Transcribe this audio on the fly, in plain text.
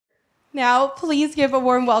Now, please give a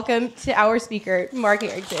warm welcome to our speaker, Mark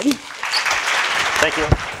Herrington. Thank you.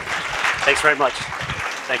 Thanks very much.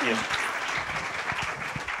 Thank you.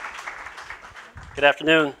 Good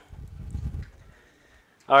afternoon.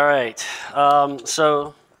 All right.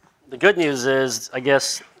 So the good news is, I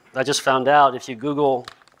guess I just found out, if you Google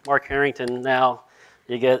Mark Herrington now,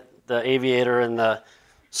 you get the Aviator and the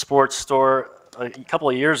sports store. A couple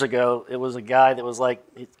of years ago, it was a guy that was like,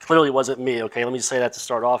 it clearly wasn't me, okay? Let me just say that to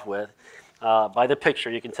start off with. By the picture,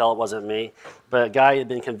 you can tell it wasn't me, but a guy had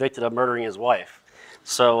been convicted of murdering his wife.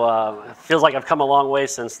 So it feels like I've come a long way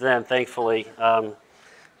since then, thankfully.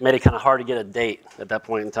 Made it kind of hard to get a date at that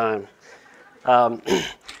point in time.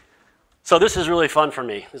 So this is really fun for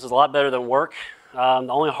me. This is a lot better than work. The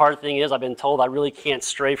only hard thing is I've been told I really can't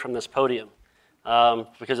stray from this podium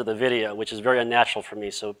because of the video, which is very unnatural for me.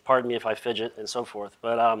 So pardon me if I fidget and so forth.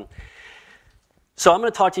 But so I'm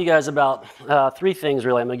going to talk to you guys about three things,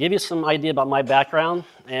 really. I'm going to give you some idea about my background,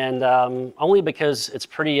 and only because it's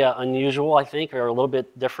pretty unusual, I think, or a little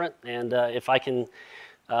bit different. And if I can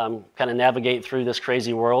kind of navigate through this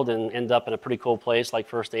crazy world and end up in a pretty cool place like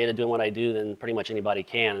First Data doing what I do, then pretty much anybody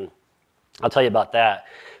can. I'll tell you about that.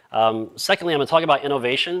 Secondly, I'm going to talk about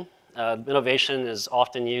innovation. Innovation is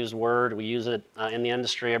often used word. We use it in the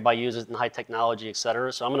industry. Everybody uses it in high technology, et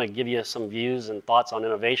cetera. So I'm going to give you some views and thoughts on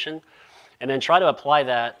innovation, and then try to apply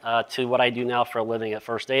that to what I do now for a living at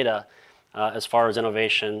First Data as far as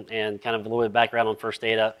innovation, and kind of a little bit of background on First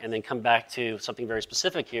Data, and then come back to something very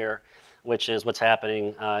specific here, which is what's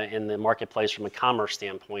happening in the marketplace from a commerce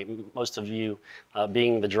standpoint. Most of you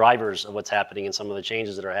being the drivers of what's happening and some of the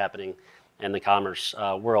changes that are happening in the commerce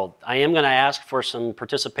world. I am going to ask for some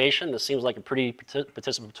participation. This seems like a pretty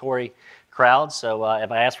participatory crowd, so if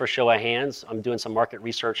I ask for a show of hands, I'm doing some market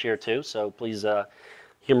research here too, so please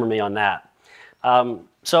humor me on that.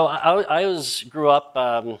 So I grew up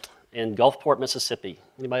in Gulfport, Mississippi.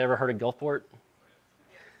 Anybody ever heard of Gulfport?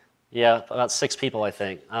 Yeah, about 6 people, I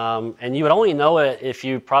think. And you would only know it if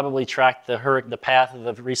you probably tracked the path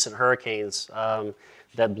of the recent hurricanes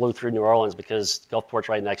that blew through New Orleans, because Gulfport's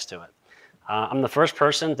right next to it. I'm the first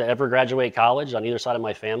person to ever graduate college on either side of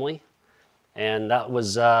my family, and that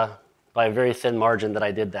was by a very thin margin that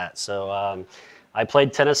I did that. So I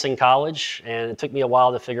played tennis in college, and it took me a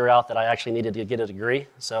while to figure out that I actually needed to get a degree.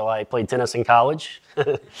 So I played tennis in college,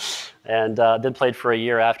 and then played for a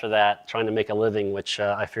year after that, trying to make a living, which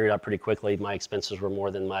I figured out pretty quickly my expenses were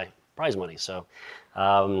more than my prize money. So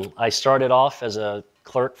I started off as a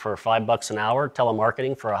clerk for $5 an hour,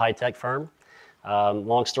 telemarketing for a high-tech firm.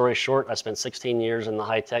 Long story short, I spent 16 years in the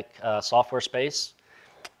high-tech software space,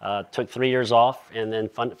 took 3 years off, and then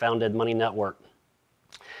founded Money Network.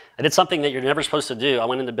 I did something that you're never supposed to do. I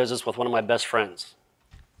went into business with one of my best friends,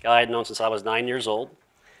 a guy I'd known since I was 9 years old,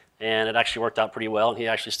 and it actually worked out pretty well, and he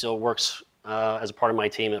actually still works as a part of my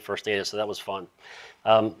team at First Data, so that was fun.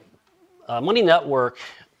 Money Network,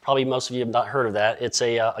 probably most of you have not heard of that. It's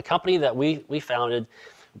a company that we founded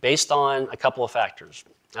based on a couple of factors.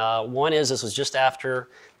 One is this was just after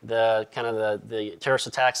the terrorist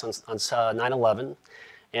attacks on 9/11.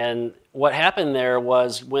 And what happened there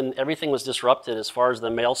was, when everything was disrupted as far as the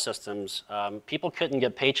mail systems, people couldn't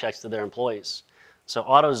get paychecks to their employees. So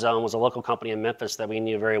AutoZone was a local company in Memphis that we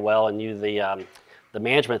knew very well and knew the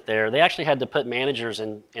management there. They actually had to put managers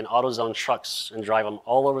in AutoZone trucks and drive them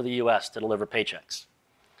all over the US to deliver paychecks.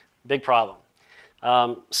 Big problem.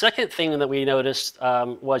 Second thing that we noticed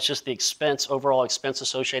was just the overall expense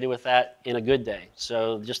associated with that in a good day.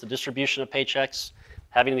 So just the distribution of paychecks,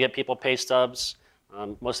 having to get people pay stubs.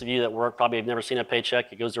 Most of you that work probably have never seen a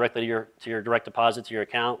paycheck. It goes directly to your direct deposit, to your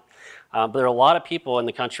account. But there are a lot of people in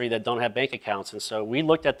the country that don't have bank accounts, and so we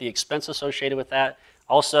looked at the expense associated with that.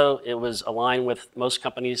 Also, it was aligned with most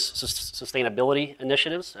companies' sustainability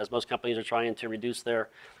initiatives, as most companies are trying to reduce their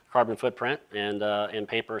carbon footprint and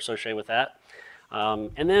paper associated with that.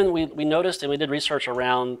 And then we noticed, and we did research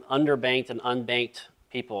around underbanked and unbanked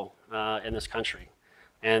people in this country.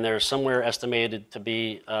 And there's somewhere estimated to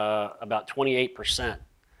be about 28%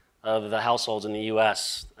 of the households in the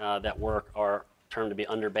US that work are termed to be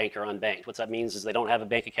underbanked or unbanked. What that means is they don't have a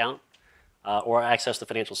bank account or access to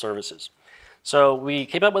financial services. So we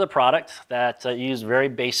came up with a product that used very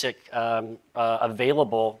basic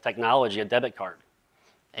available technology, a debit card.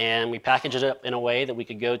 And we packaged it up in a way that we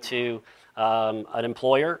could go to an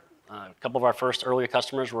employer. A couple of our first earlier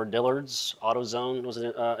customers were Dillard's. AutoZone was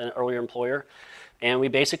an earlier employer. And we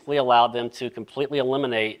basically allowed them to completely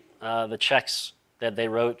eliminate the checks that they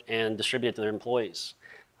wrote and distributed to their employees.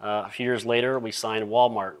 A few years later, we signed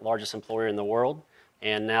Walmart, largest employer in the world,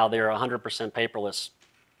 and now they're 100% paperless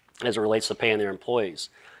as it relates to paying their employees.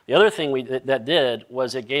 The other thing that did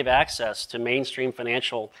was it gave access to mainstream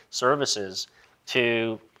financial services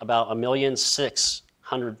to about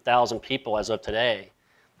 1,600,000 people as of today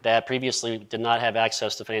that previously did not have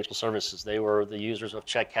access to financial services. They were the users of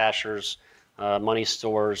check cashers, money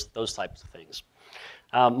stores, those types of things.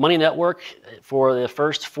 Money Network, for the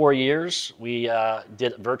first 4 years, we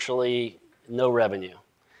did virtually no revenue.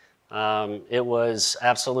 It was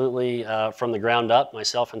absolutely from the ground up,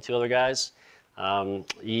 myself and two other guys.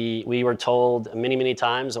 We were told many, many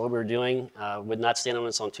times that what we were doing would not stand on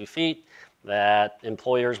its own 2 feet, that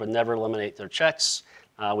employers would never eliminate their checks.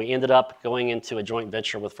 We ended up going into a joint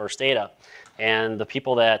venture with First Data. And the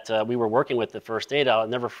people that we were working with at First Data, I'll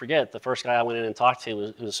never forget, the first guy I went in and talked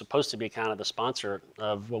to, who was supposed to be kind of the sponsor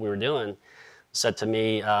of what we were doing, said to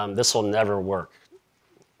me, this will never work.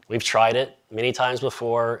 We've tried it many times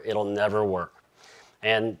before, it'll never work.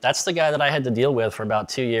 And that's the guy that I had to deal with for about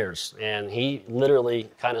 2 years. And he literally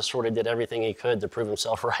kind of sort of did everything he could to prove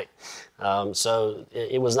himself right. So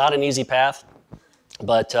it was not an easy path,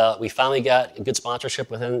 but we finally got a good sponsorship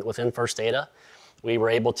within First Data. We were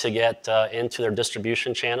able to get into their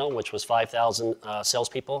distribution channel, which was 5,000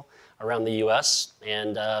 salespeople around the US.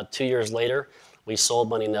 And 2 years later, we sold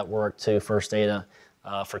Money Network to First Data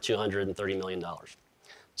for $230 million.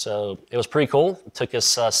 So it was pretty cool. It took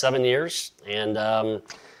us 7 years, and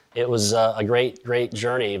it was a great, great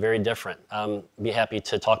journey, very different. Be happy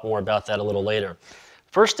to talk more about that a little later.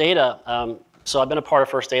 First Data, so I've been a part of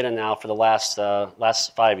First Data now for the last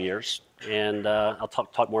 5 years, and I'll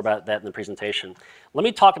talk more about that in the presentation. Let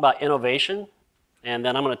me talk about innovation, and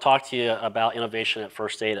then I'm going to talk to you about innovation at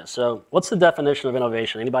First Data. So what's the definition of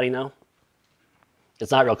innovation? Anybody know?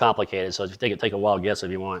 It's not real complicated, so take a wild guess if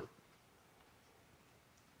you want.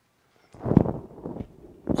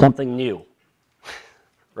 Something new,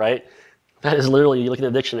 right? That is literally, you look at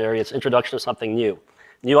the dictionary, it's introduction of something new.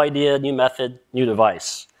 New idea, new method, new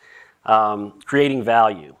device. Creating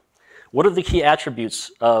value. What are the key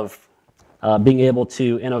attributes of being able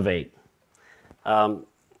to innovate?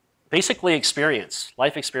 Basically experience,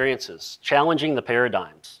 life experiences, challenging the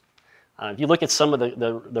paradigms. If you look at some of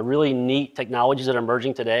the really neat technologies that are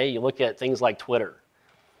emerging today, you look at things like Twitter.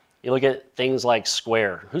 You look at things like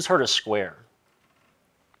Square. Who's heard of Square?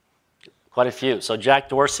 Quite a few. So Jack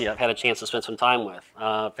Dorsey, I've had a chance to spend some time with,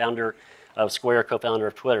 founder of Square, co-founder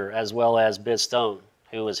of Twitter, as well as Biz Stone,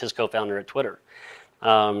 who was his co-founder at Twitter.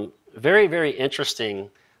 Very, very interesting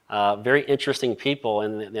people,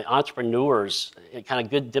 and the entrepreneurs, kind of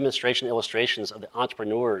good demonstration illustrations of the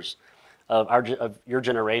entrepreneurs of your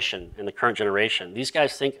generation and the current generation. These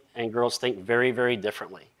guys think, and girls think, very, very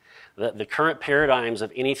differently. The current paradigms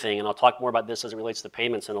of anything, and I'll talk more about this as it relates to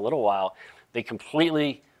payments in a little while, they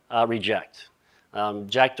completely reject.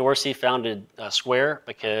 Jack Dorsey founded Square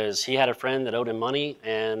because he had a friend that owed him money,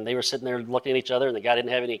 and they were sitting there looking at each other, and the guy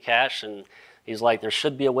didn't have any cash, and he's like, there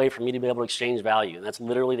should be a way for me to be able to exchange value. And that's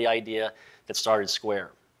literally the idea that started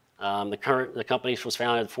Square. The company was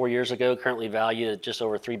founded 4 years ago, currently valued at just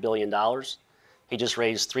over $3 billion. He just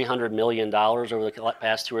raised $300 million over the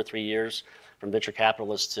past 2 or 3 years from venture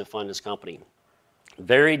capitalists to fund his company.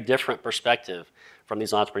 Very different perspective from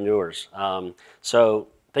these entrepreneurs. So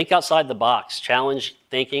think outside the box, challenge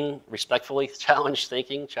thinking, respectfully challenge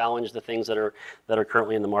thinking, challenge the things that are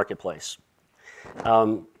currently in the marketplace.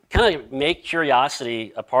 Kind of make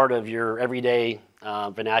curiosity a part of your everyday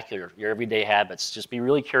vernacular, your everyday habits. Just be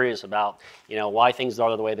really curious about, why things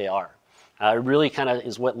are the way they are. It really kind of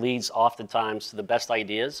is what leads oftentimes to the best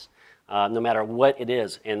ideas, no matter what it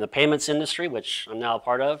is. And the payments industry, which I'm now a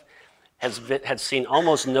part of, has seen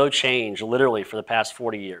almost no change literally for the past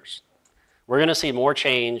 40 years. We're going to see more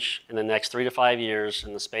change in the next 3 to 5 years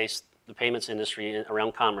in the payments industry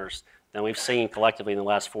around commerce than we've seen collectively in the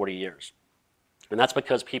last 40 years. And that's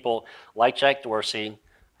because people like Jack Dorsey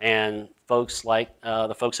and folks like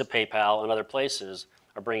the folks at PayPal and other places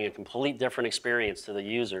are bringing a complete different experience to the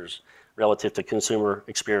users relative to consumer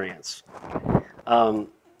experience.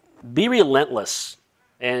 Be relentless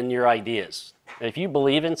in your ideas. If you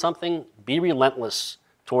believe in something, be relentless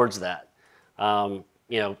towards that.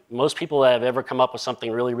 Most people that have ever come up with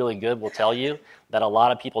something really, really good will tell you that a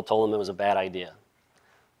lot of people told them it was a bad idea.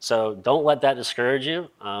 So don't let that discourage you.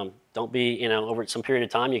 Don't be, over some period of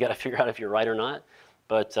time, you got to figure out if you're right or not.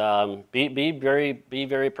 But be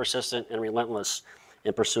very persistent and relentless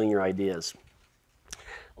in pursuing your ideas.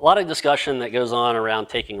 A lot of discussion that goes on around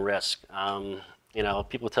taking risk.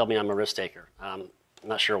 People tell me I'm a risk taker. I'm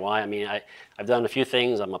not sure why. I mean, I've done a few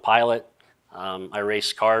things. I'm a pilot. I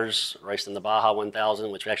race cars. Raced in the Baja 1000,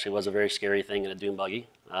 which actually was a very scary thing in a dune buggy.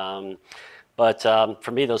 But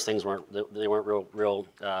for me, those things weren't real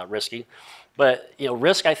risky. But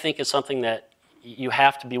risk, I think, is something that you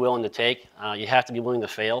have to be willing to take. You have to be willing to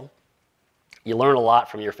fail. You learn a lot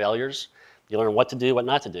from your failures. You learn what to do, what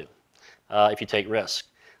not to do if you take risk.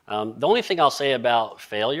 The only thing I'll say about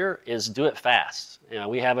failure is do it fast.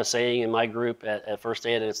 We have a saying in my group at First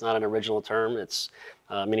Aid, and it's not an original term. It's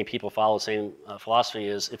many people follow the same philosophy,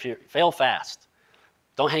 is if you fail fast,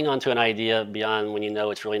 don't hang on to an idea beyond when you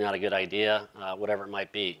know it's really not a good idea, whatever it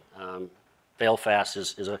might be. Fail fast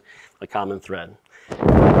is a common thread.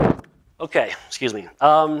 Okay, excuse me.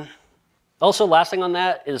 Also, last thing on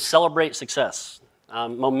that is celebrate success.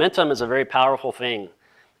 Momentum is a very powerful thing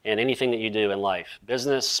in anything that you do in life.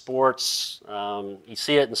 Business, sports, you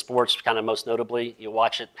see it in sports kind of most notably. You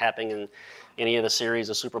watch it happening in any of the series,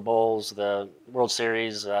 the Super Bowls, the World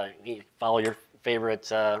Series. You follow your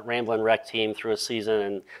favorite Ramblin' Wreck team through a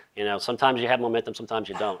season, and sometimes you have momentum, sometimes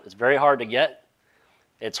you don't. It's very hard to get.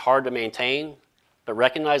 It's hard to maintain, but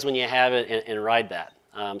recognize when you have it and ride that.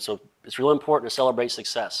 So it's really important to celebrate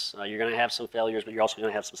success. You're going to have some failures, but you're also going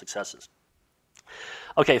to have some successes.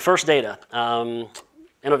 Okay, first data.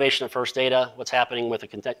 Innovation of first data, what's happening with a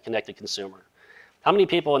connected consumer. How many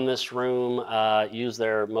people in this room use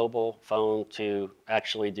their mobile phone to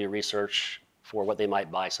actually do research for what they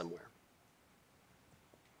might buy somewhere?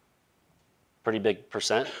 Pretty big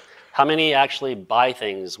percent. How many actually buy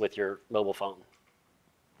things with your mobile phone?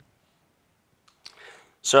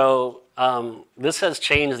 So this has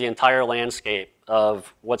changed the entire landscape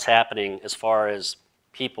of what's happening as far as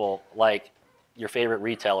people like your favorite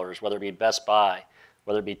retailers, whether it be Best Buy,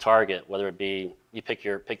 whether it be Target, whether it be,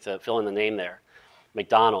 fill in the name there,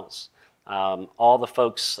 McDonald's, all the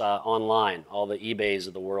folks online, all the eBays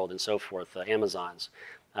of the world and so forth, Amazons.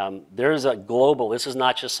 There's a global, this is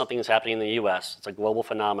not just something that's happening in the US, it's a global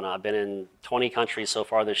phenomenon. I've been in 20 countries so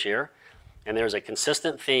far this year, and there's a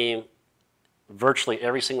consistent theme virtually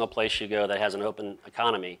every single place you go that has an open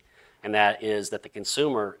economy, and that is that the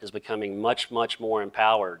consumer is becoming much, much more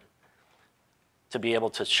empowered to be able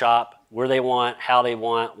to shop where they want, how they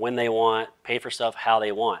want, when they want, pay for stuff how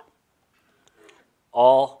they want.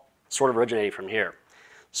 All sort of originating from here.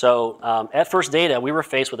 So at First Data, we were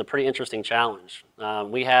faced with a pretty interesting challenge.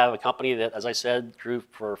 We have a company that, as I said, grew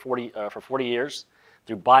for 40 years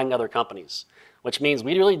through buying other companies, which means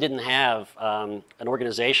we really didn't have an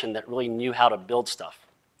organization that really knew how to build stuff,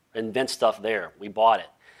 invent stuff there. We bought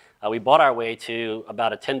it. We bought our way to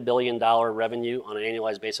about a $10 billion revenue on an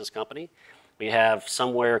annualized basis company. We have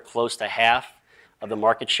somewhere close to half of the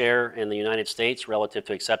market share in the United States relative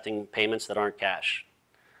to accepting payments that aren't cash.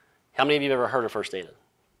 How many of you have ever heard of First Data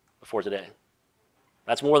before today?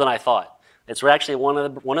 That's more than I thought. It's actually one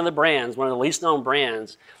of the brands, one of the least known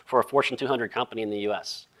brands for a Fortune 200 company in the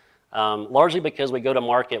US. Largely because we go to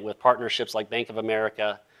market with partnerships like Bank of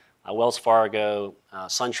America, Wells Fargo,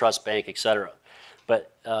 SunTrust Bank, et cetera.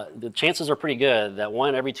 But the chances are pretty good that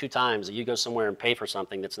 1 every 2 times that you go somewhere and pay for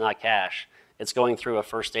something that's not cash, it's going through a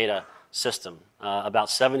First Data system.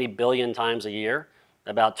 About 70 billion times a year,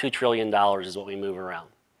 about $2 trillion is what we move around.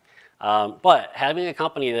 But having a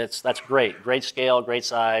company that's great scale, great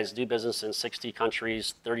size, do business in 60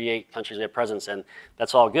 countries, 38 countries we have presence in,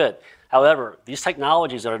 that's all good. However, these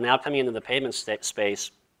technologies that are now coming into the payment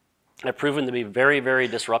space have proven to be very, very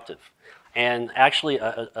disruptive and actually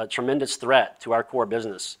a tremendous threat to our core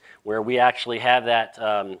business, where we actually have that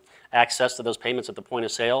access to those payments at the point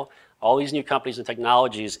of sale. All these new companies and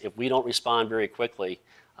technologies, if we don't respond very quickly,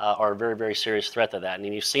 are a very, very serious threat to that.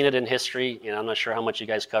 And you've seen it in history. I'm not sure how much you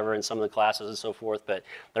guys cover in some of the classes and so forth, but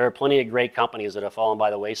there are plenty of great companies that have fallen by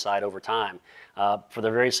the wayside over time for the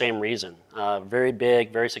very same reason. Very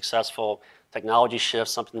big, very successful, technology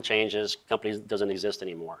shifts, something changes, company doesn't exist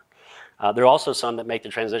anymore. There are also some that make the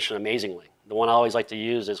transition amazingly. The one I always like to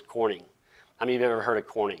use is Corning. How many of you have ever heard of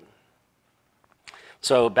Corning?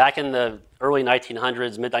 So back in the early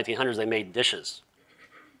 1900s, mid-1900s, they made dishes.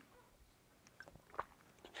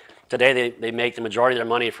 Today, they make the majority of their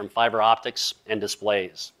money from fiber optics and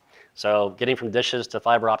displays. So getting from dishes to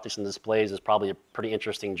fiber optics and displays is probably a pretty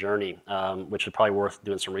interesting journey, which is probably worth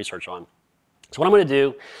doing some research on. So what I'm going to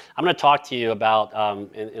do, I'm going to talk to you about,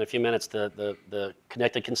 in a few minutes, the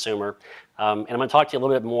connected consumer. And I'm going to talk to you a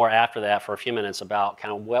little bit more after that for a few minutes about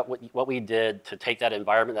kind of what we did to take that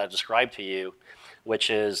environment that I described to you, which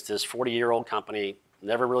is this 40-year-old company,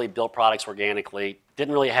 never really built products organically,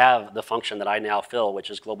 didn't really have the function that I now fill, which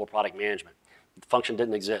is global product management. The function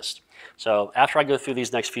didn't exist. So after I go through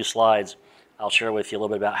these next few slides, I'll share with you a little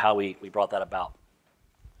bit about how we brought that about.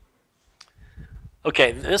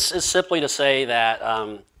 Okay, this is simply to say that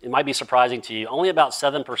it might be surprising to you, only about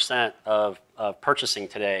 7% of purchasing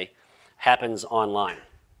today happens online.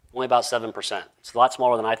 Only about 7%. It's a lot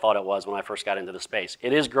smaller than I thought it was when I first got into the space.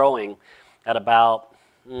 It is growing at about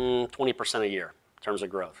 20% a year in terms of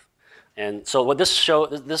growth. And so what this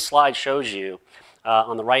slide shows you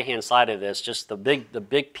on the right-hand side of this, just the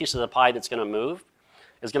big piece of the pie that's going to move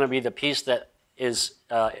is going to be the piece that is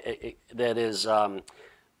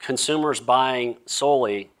consumers buying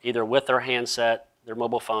solely either with their handset, their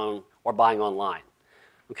mobile phone, or buying online.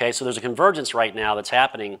 Okay, so there's a convergence right now that's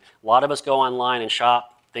happening. A lot of us go online and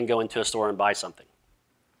shop, then go into a store and buy something.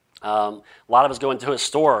 A lot of us go into a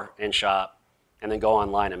store and shop, and then go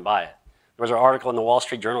online and buy it. There was an article in the Wall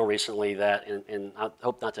Street Journal recently that, and I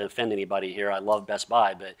hope not to offend anybody here, I love Best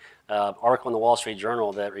Buy, but article in the Wall Street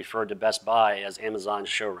Journal that referred to Best Buy as Amazon's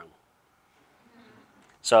showroom.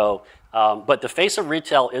 So, but the face of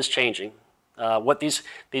retail is changing. What these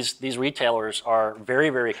retailers are very,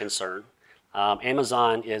 very concerned.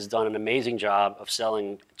 Amazon has done an amazing job of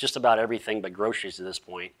selling just about everything but groceries at this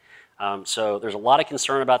point. So there's a lot of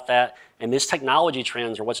concern about that, and these technology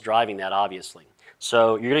trends are what's driving that, obviously.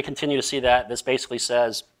 So you're going to continue to see that. This basically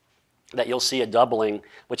says that you'll see a doubling,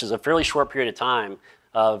 which is a fairly short period of time,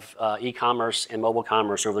 of e-commerce and mobile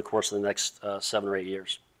commerce over the course of the next 7 or 8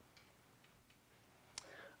 years.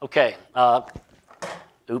 Okay,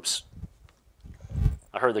 oops.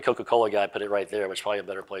 I heard the Coca-Cola guy put it right there, which is probably a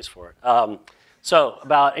better place for it. So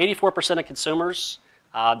about 84% of consumers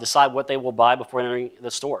decide what they will buy before entering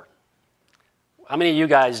the store. How many of you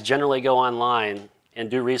guys generally go online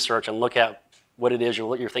and do research and look at what it is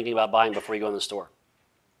you're thinking about buying before you go in the store?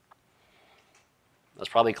 That's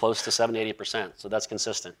probably close to 70–80%, so that's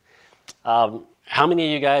consistent. How many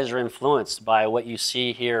of you guys are influenced by what you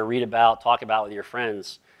see here, read about, talk about with your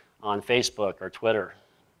friends on Facebook or Twitter?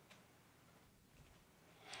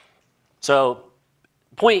 So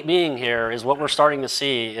point being here is what we're starting to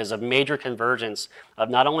see is a major convergence of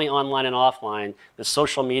not only online and offline. The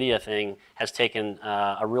social media thing has taken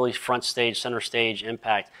a really front stage, center stage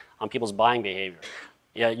impact on people's buying behavior.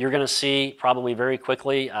 Yeah, you're going to see probably very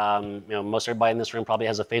quickly, most everybody in this room probably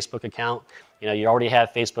has a Facebook account. You already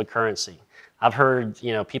have Facebook currency. I've heard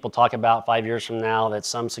people talk about 5 years from now that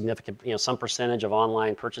some significant, some percentage of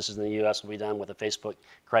online purchases in the U.S. will be done with a Facebook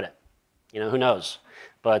credit. Who knows?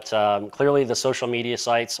 But clearly the social media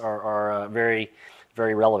sites are very,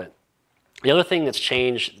 very relevant. The other thing that's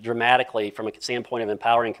changed dramatically from a standpoint of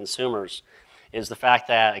empowering consumers is the fact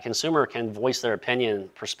that a consumer can voice their opinion,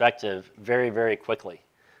 perspective very, very quickly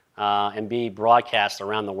and be broadcast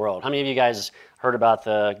around the world. How many of you guys heard about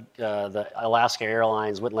the Alaska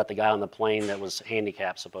Airlines wouldn't let the guy on the plane that was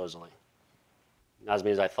handicapped, supposedly? Not as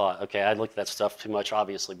many as I thought. Okay, I looked at that stuff too much,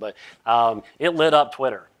 obviously, but it lit up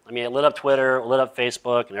Twitter. I mean, it lit up Twitter, it lit up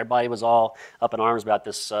Facebook, and everybody was all up in arms about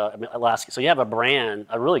this Alaska. So you have a brand,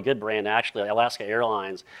 a really good brand actually, Alaska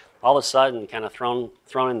Airlines, all of a sudden kind of thrown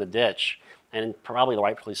in the ditch, and probably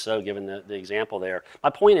rightfully so given the example there. My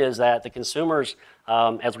point is that the consumers,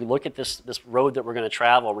 as we look at this road that we're going to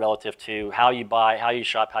travel relative to how you buy, how you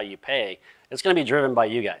shop, how you pay, it's going to be driven by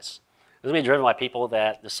you guys. It's going to be driven by people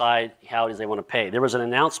that decide how it is they want to pay. There was an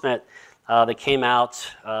announcement that came out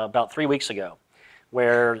about 3 weeks ago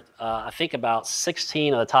where I think about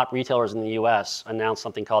 16 of the top retailers in the US announced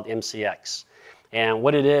something called MCX. And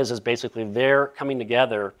what it is basically they're coming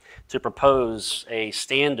together to propose a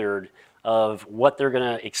standard of what they're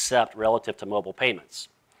going to accept relative to mobile payments.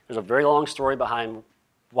 There's a very long story behind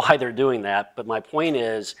why they're doing that, but my point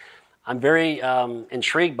is I'm very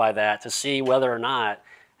intrigued by that to see whether or not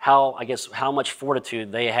how much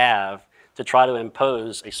fortitude they have to try to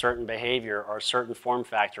impose a certain behavior or a certain form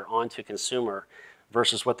factor onto consumer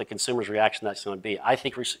versus what the consumer's reaction that's going to be. I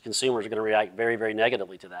think consumers are going to react very, very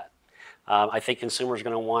negatively to that. I think consumers are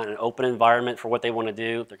going to want an open environment for what they want to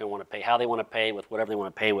do. They're going to want to pay how they want to pay with whatever they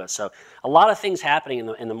want to pay with. So a lot of things happening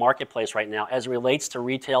in the marketplace right now as it relates to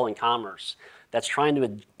retail and commerce that's trying to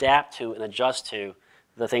adapt to and adjust to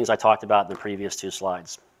the things I talked about in the previous 2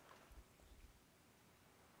 slides.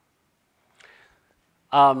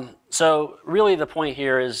 So really the point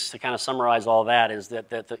here is to kind of summarize all that is that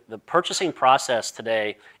the purchasing process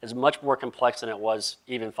today is much more complex than it was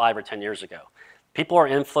even 5 or 10 years ago. People are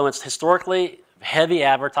influenced historically, heavy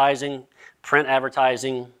advertising, print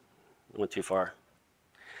advertising, I went too far.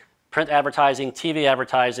 Print advertising, TV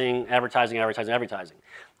advertising, advertising.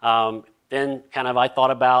 Then kind of I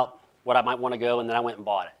thought about what I might want to go and then I went and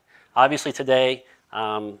bought it. Obviously today,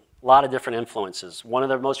 a lot of different influences. One of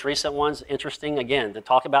the most recent ones, interesting again, to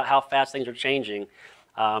talk about how fast things are changing.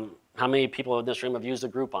 How many people in this room have used a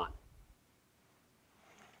Groupon?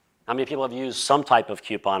 How many people have used some type of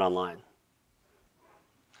coupon online?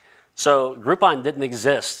 So Groupon didn't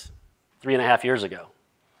exist 3.5 years ago.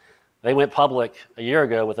 They went public a year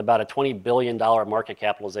ago with about a $20 billion market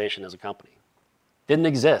capitalization as a company. Didn't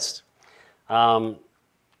exist.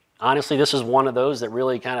 Honestly, this is one of those that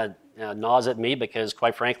really kind of gnaws at me because,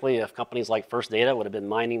 quite frankly, if companies like First Data would have been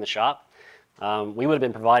minding the shop, we would have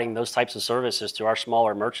been providing those types of services to our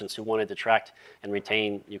smaller merchants who wanted to attract and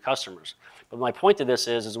retain new customers. But my point to this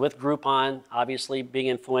is with Groupon obviously being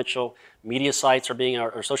influential, media sites are being,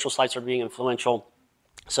 or social sites are being influential.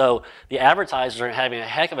 So the advertisers are having a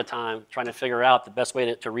heck of a time trying to figure out the best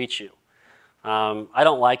way to reach you. I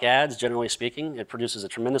don't like ads, generally speaking. It produces a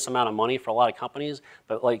tremendous amount of money for a lot of companies,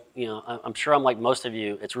 but I'm sure I'm like most of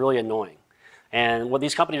you, it's really annoying. And what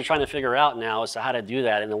these companies are trying to figure out now is how to do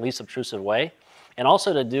that in the least obtrusive way, and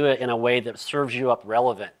also to do it in a way that serves you up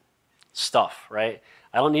relevant stuff, right?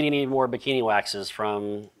 I don't need any more bikini waxes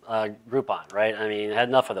from Groupon, right? I mean, I had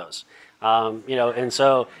enough of those. And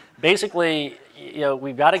so basically,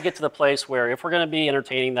 we've got to get to the place where if we're going to be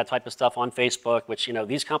entertaining that type of stuff on Facebook, which,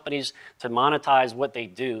 these companies, to monetize what they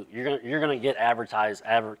do, you're going to get advertised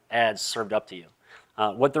ads served up to you.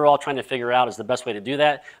 What they're all trying to figure out is the best way to do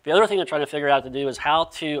that. The other thing they're trying to figure out to do is how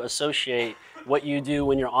to associate what you do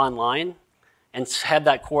when you're online and have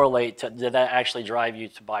that correlate to did that actually drive you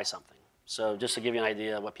to buy something. So just to give you an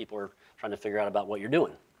idea of what people are trying to figure out about what you're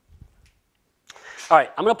doing. All right,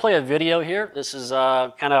 I'm going to play a video here. This is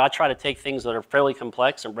I try to take things that are fairly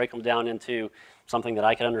complex and break them down into something that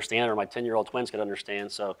I could understand or my 10-year-old twins could understand.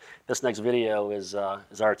 So this next video is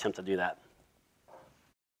our attempt to do that.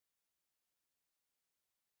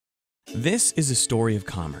 This is a story of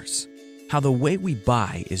commerce, how the way we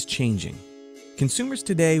buy is changing. Consumers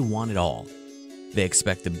today want it all. They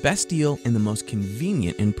expect the best deal in the most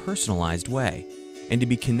convenient and personalized way, and to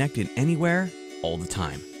be connected anywhere, all the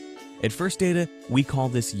time. At First Data, we call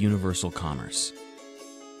this universal commerce.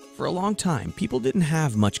 For a long time, people didn't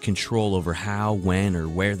have much control over how, when, or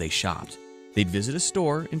where they shopped. They'd visit a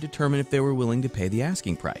store and determine if they were willing to pay the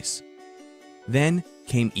asking price. Then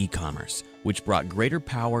came e-commerce, which brought greater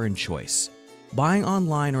power and choice. Buying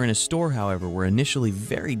online or in a store, however, were initially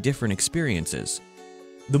very different experiences.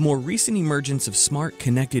 The more recent emergence of smart,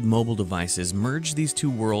 connected mobile devices merged these two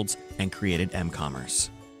worlds and created m-commerce.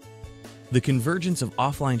 The convergence of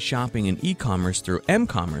offline shopping and e-commerce through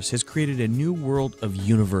m-commerce has created a new world of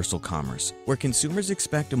universal commerce, where consumers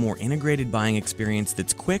expect a more integrated buying experience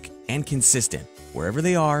that's quick and consistent, wherever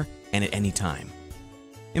they are and at any time.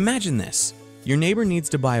 Imagine this. Your neighbor needs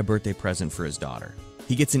to buy a birthday present for his daughter.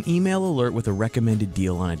 He gets an email alert with a recommended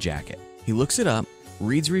deal on a jacket. He looks it up,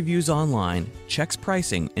 reads reviews online, checks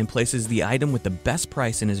pricing, and places the item with the best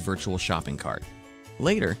price in his virtual shopping cart.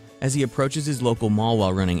 Later, as he approaches his local mall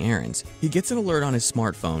while running errands, he gets an alert on his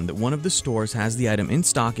smartphone that one of the stores has the item in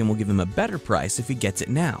stock and will give him a better price if he gets it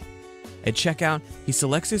now. At checkout, he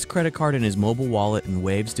selects his credit card in his mobile wallet and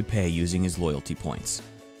waves to pay using his loyalty points.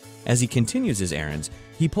 As he continues his errands,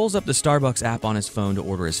 he pulls up the Starbucks app on his phone to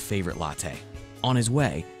order his favorite latte. On his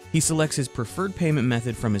way, he selects his preferred payment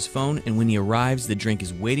method from his phone, and when he arrives, the drink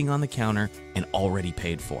is waiting on the counter and already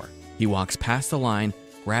paid for. He walks past the line,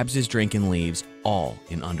 grabs his drink and leaves, all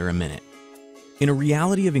in under a minute. In a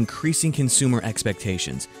reality of increasing consumer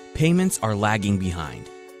expectations, payments are lagging behind.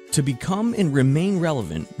 To become and remain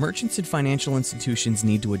relevant, merchants and financial institutions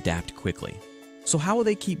need to adapt quickly. So how will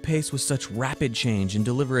they keep pace with such rapid change and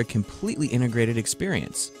deliver a completely integrated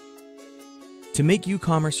experience? To make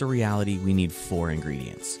e-commerce a reality, we need 4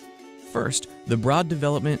 ingredients. First, the broad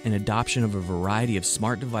development and adoption of a variety of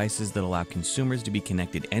smart devices that allow consumers to be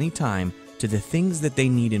connected anytime to the things that they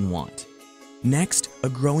need and want. Next, a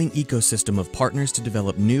growing ecosystem of partners to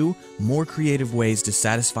develop new, more creative ways to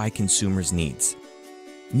satisfy consumers' needs.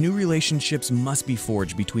 New relationships must be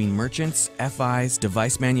forged between merchants, FIs,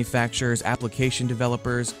 device manufacturers, application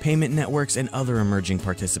developers, payment networks, and other emerging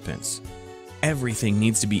participants. Everything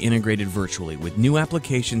needs to be integrated virtually with new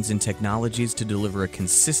applications and technologies to deliver a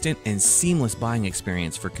consistent and seamless buying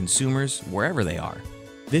experience for consumers wherever they are.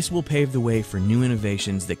 This will pave the way for new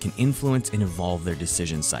innovations that can influence and evolve their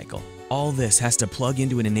decision cycle. All this has to plug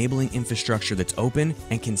into an enabling infrastructure that's open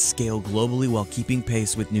and can scale globally while keeping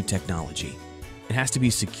pace with new technology. It has to be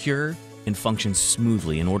secure and function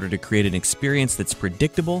smoothly in order to create an experience that's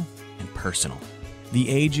predictable and personal. The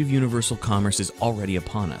age of universal commerce is already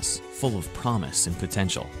upon us, full of promise and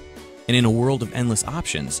potential. And in a world of endless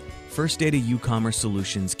options, First Data e-commerce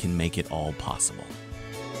solutions can make it all possible.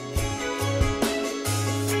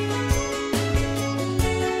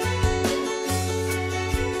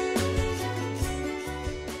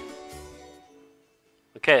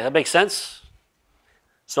 Okay, that makes sense?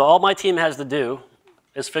 So all my team has to do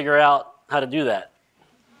is figure out how to do that.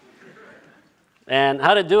 And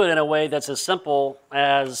how to do it in a way that's as simple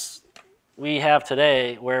as we have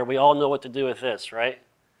today where we all know what to do with this, right?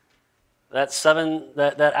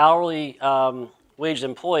 That hourly waged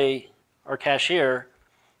employee or cashier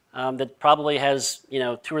that probably has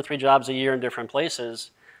 2 or 3 jobs a year in different places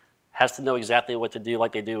has to know exactly what to do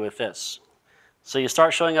like they do with this. So you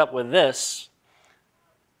start showing up with this,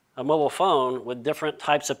 a mobile phone with different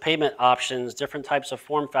types of payment options, different types of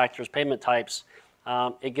form factors, payment types,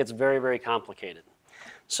 it gets very, very complicated.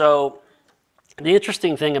 So the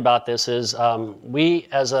interesting thing about this is we,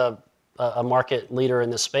 as a market leader in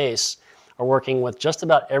this space, are working with just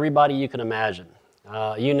about everybody you can imagine.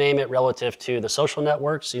 You name it relative to the social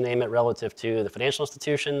networks, you name it relative to the financial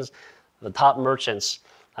institutions, the top merchants.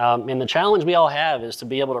 And the challenge we all have is to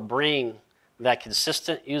be able to bring that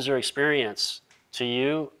consistent user experience to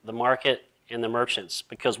you, the market, and the merchants.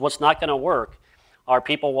 Because what's not going to work are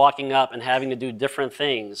people walking up and having to do different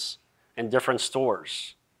things in different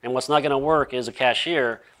stores. And what's not going to work is a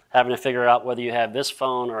cashier having to figure out whether you have this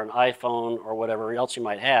phone or an iPhone or whatever else you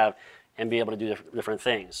might have and be able to do different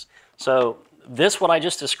things. So this, what I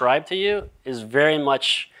just described to you, is very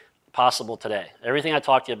much possible today. Everything I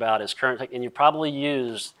talked to you about is current, and you probably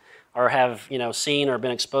used or have seen or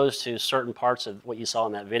been exposed to certain parts of what you saw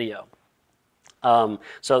in that video.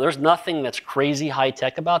 So there's nothing that's crazy high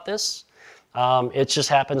tech about this. It just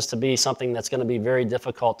happens to be something that's going to be very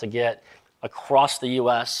difficult to get across the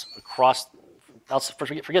U.S.,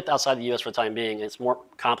 forget outside the U.S. for the time being. It's more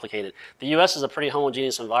complicated. The U.S. is a pretty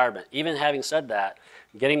homogeneous environment. Even having said that,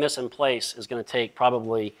 getting this in place is going to take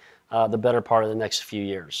probably the better part of the next few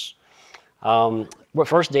years. With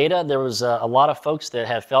First Data, there was a lot of folks that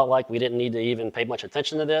have felt like we didn't need to even pay much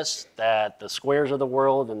attention to this, that the Squares of the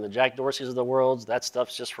world and the Jack Dorseys of the world, that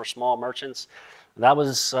stuff's just for small merchants. That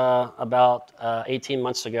was about 18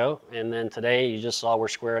 months ago, and then today you just saw where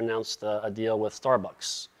Square announced a deal with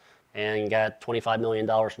Starbucks and got $25 million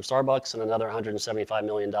from Starbucks and another $175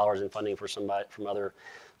 million in funding from other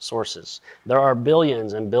sources. There are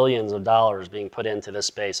billions and billions of dollars being put into this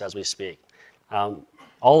space as we speak.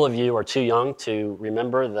 All of you are too young to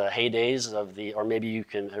remember the heydays of or maybe you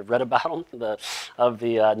can have read about them, of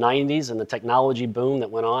the 90s and the technology boom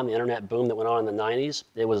that went on, the internet boom that went on in the 90s.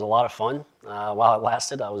 It was a lot of fun while it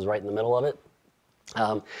lasted. I was right in the middle of it.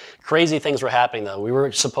 Crazy things were happening though. We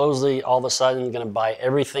were supposedly all of a sudden going to buy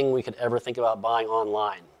everything we could ever think about buying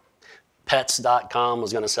online. Pets.com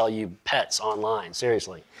was going to sell you pets online,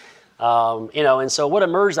 seriously. And so what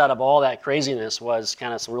emerged out of all that craziness was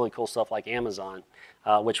kind of some really cool stuff like Amazon.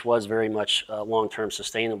 Which was very much long-term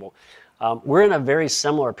sustainable. We're in a very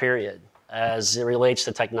similar period as it relates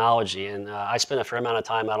to technology, and I spent a fair amount of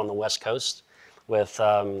time out on the West Coast with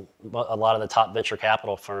a lot of the top venture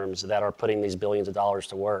capital firms that are putting these billions of dollars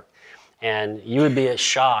to work. And you would be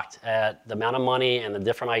shocked at the amount of money and the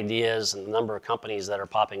different ideas and the number of companies that are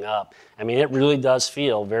popping up. I mean, it really does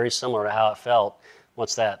feel very similar to how it felt,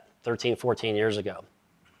 13, 14 years ago.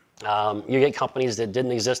 You get companies that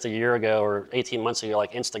didn't exist a year ago or 18 months ago,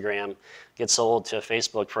 like Instagram, get sold to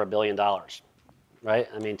Facebook for $1 billion, right?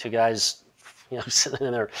 I mean, 2 guys, sitting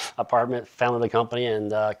in their apartment, founded the company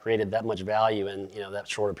and created that much value in that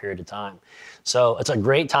shorter period of time. So it's a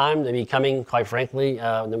great time to be coming, quite frankly,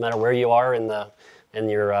 no matter where you are in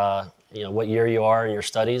your what year you are in your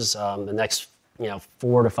studies. The next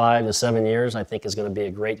 4 to 5 to 7 years, I think, is going to be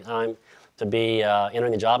a great time to be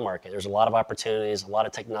entering the job market. There's a lot of opportunities, a lot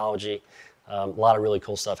of technology, a lot of really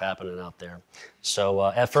cool stuff happening out there. So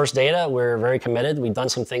at First Data, we're very committed. We've done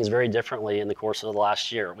some things very differently in the course of the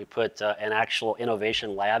last year. We put an actual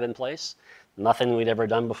innovation lab in place, nothing we'd ever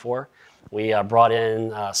done before. We brought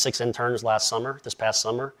in 6 interns this past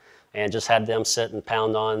summer, and just had them sit and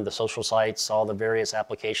pound on the social sites, all the various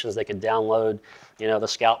applications they could download, the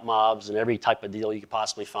scout mobs and every type of deal you could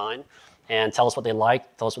possibly find, and tell us what they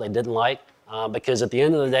liked, tell us what they didn't like. Because at the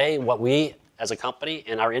end of the day, what we as a company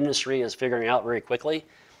and our industry is figuring out very quickly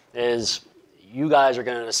is you guys are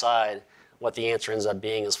going to decide what the answer ends up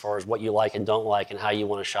being as far as what you like and don't like and how you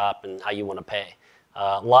want to shop and how you want to pay.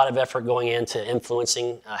 A lot of effort going into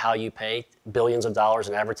influencing how you pay. Billions of dollars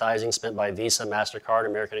in advertising spent by Visa, MasterCard,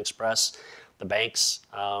 American Express, the banks.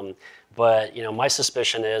 But my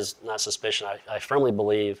suspicion is, not suspicion, I firmly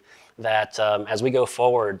believe that as we go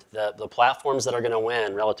forward, the platforms that are going to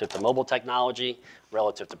win relative to mobile technology,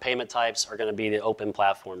 relative to payment types, are going to be the open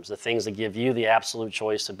platforms, the things that give you the absolute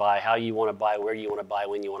choice to buy how you want to buy, where you want to buy,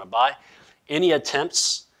 when you want to buy. Any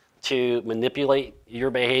attempts to manipulate your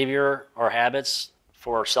behavior or habits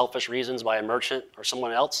for selfish reasons by a merchant or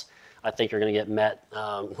someone else, I think you're going to get met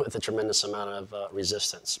with a tremendous amount of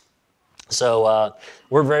resistance. So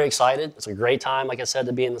we're very excited. It's a great time, like I said,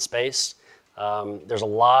 to be in the space. There's a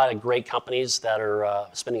lot of great companies that are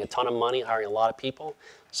spending a ton of money, hiring a lot of people.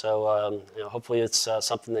 So hopefully it's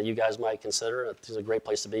something that you guys might consider. It's a great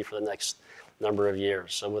place to be for the next number of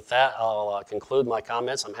years. So with that, I'll conclude my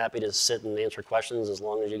comments. I'm happy to sit and answer questions as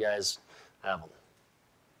long as you guys have them.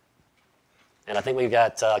 And I think we've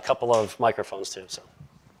got a couple of microphones too. So.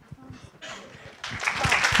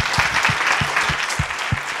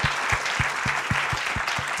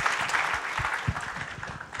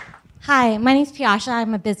 Hi, my name's Piasha.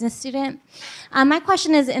 I'm a business student. My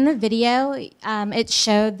question is, in the video, it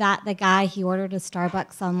showed that the guy, he ordered a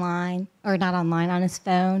Starbucks online, or not online, on his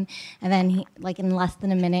phone, and then he, like in less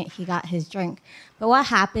than a minute, he got his drink. But what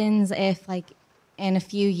happens if, like, in a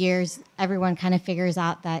few years, everyone kind of figures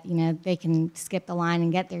out that, they can skip the line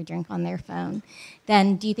and get their drink on their phone?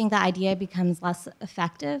 Then do you think the idea becomes less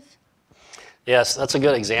effective? Yes, that's a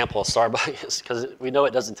good example of Starbucks, because we know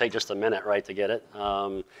it doesn't take just a minute, right, to get it,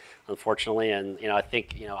 unfortunately. And I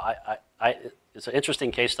think it's an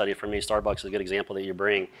interesting case study for me. Starbucks is a good example that you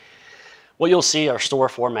bring. What you'll see are store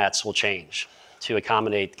formats will change to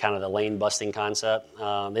accommodate kind of the lane busting concept.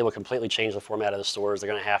 They will completely change the format of the stores. They're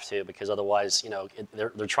going to have to, because otherwise, they're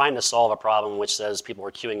trying to solve a problem which says people are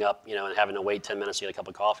queuing up, and having to wait 10 minutes to get a cup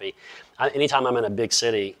of coffee. Anytime I'm in a big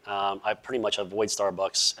city, I pretty much avoid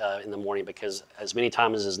Starbucks in the morning, because as many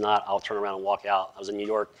times as not, I'll turn around and walk out. I was in New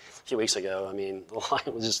York a few weeks ago. I mean, the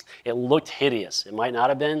line was it looked hideous. It might not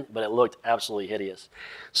have been, but it looked absolutely hideous.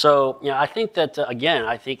 So, I think that, again,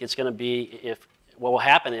 I think it's going to be, what will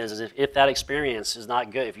happen is if that experience is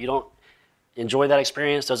not good, if you don't enjoy that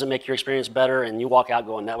experience, doesn't make your experience better, and you walk out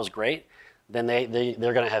going, that was great, then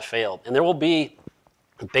they're going to have failed. And there will be,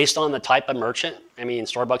 based on the type of merchant,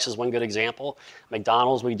 Starbucks is one good example.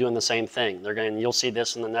 McDonald's will be doing the same thing. You'll see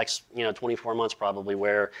this in the next 24 months probably,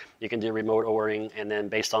 where you can do remote ordering, and then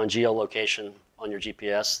based on geolocation on your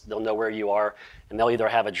GPS, they'll know where you are, and they'll either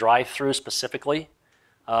have a drive-through specifically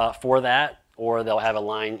for that, or they'll have a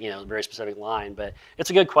line, a very specific line. But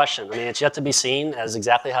it's a good question. It's yet to be seen as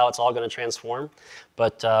exactly how it's all going to transform.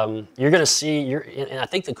 But you're going to see, and I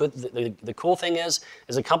think the cool thing is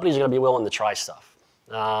the companies are going to be willing to try stuff.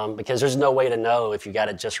 Because there's no way to know if you got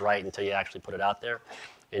it just right until you actually put it out there.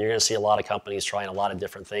 And you're going to see a lot of companies trying a lot of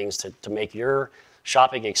different things to make your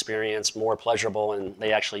shopping experience more pleasurable, and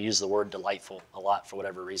they actually use the word delightful a lot for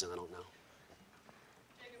whatever reason, I don't know.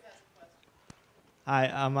 Hi,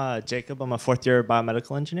 I'm Jacob. I'm a fourth-year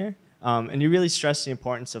biomedical engineer. And you really stress the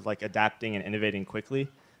importance of adapting and innovating quickly.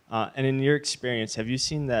 And in your experience, have you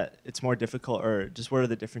seen that it's more difficult, or just what are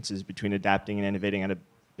the differences between adapting and innovating at a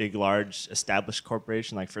big, large, established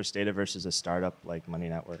corporation like First Data versus a startup like Money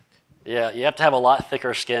Network? Yeah, you have to have a lot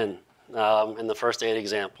thicker skin in the First Data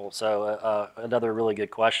example. So another really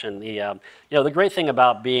good question. The great thing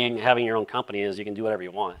about having your own company is you can do whatever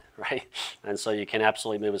you want, right? And so you can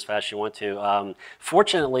absolutely move as fast as you want to.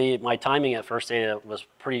 Fortunately, my timing at First Data was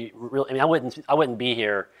pretty real. I wouldn't be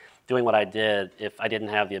here doing what I did if I didn't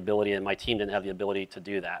have the ability, and my team didn't have the ability to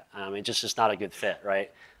do that. It's just not a good fit,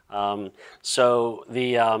 right? What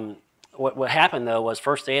happened though was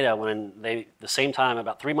First Data, when the same time,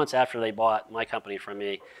 about 3 months after they bought my company from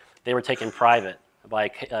me, they were taken private by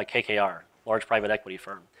KKR, large private equity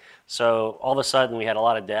firm. So all of a sudden we had a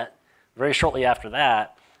lot of debt. Very shortly after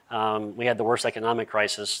that, we had the worst economic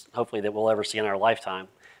crisis, hopefully, that we'll ever see in our lifetime.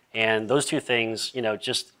 And those two things,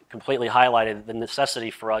 just completely highlighted the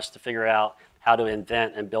necessity for us to figure out how to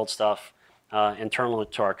invent and build stuff internal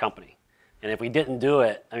to our company. And if we didn't do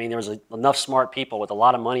it, there was enough smart people with a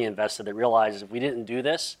lot of money invested that realized if we didn't do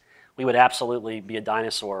this, we would absolutely be a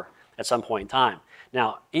dinosaur at some point in time.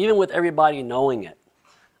 Now, even with everybody knowing it,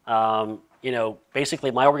 basically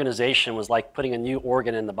my organization was like putting a new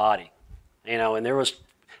organ in the body, and there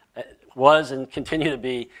was and continue to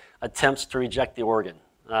be attempts to reject the organ.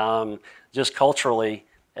 Just culturally,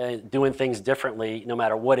 doing things differently, no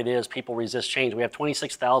matter what it is, people resist change. We have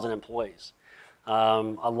 26,000 employees.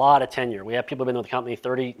 A lot of tenure. We have people who've been with the company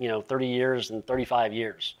 30 years and 35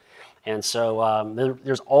 years. And so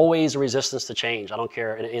there's always a resistance to change. I don't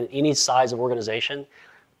care. In any size of organization,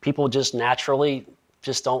 people just naturally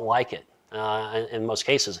just don't like it in most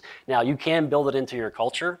cases. Now, you can build it into your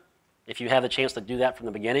culture if you have the chance to do that from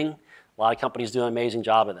the beginning. A lot of companies do an amazing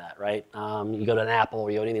job of that, right? You go to an Apple or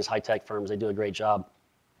you go to any of these high-tech firms, they do a great job.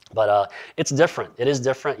 But it's different. It is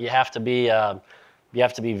different. You have to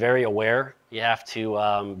be very aware. You have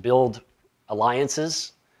to build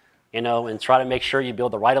alliances, and try to make sure you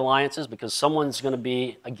build the right alliances, because someone's going to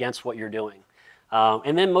be against what you're doing.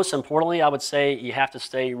 And then most importantly, I would say you have to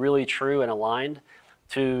stay really true and aligned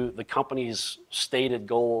to the company's stated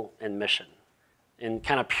goal and mission, and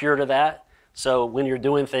kind of pure to that. So when you're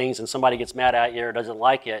doing things and somebody gets mad at you or doesn't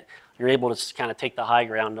like it, you're able to kind of take the high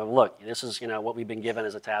ground of, look, this is what we've been given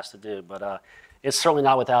as a task to do. But it's certainly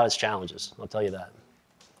not without its challenges, I'll tell you that.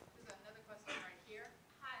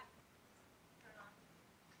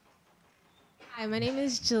 Hi, my name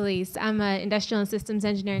is Jaleese. I'm an industrial and systems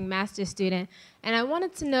engineering master's student, and I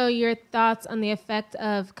wanted to know your thoughts on the effect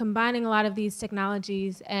of combining a lot of these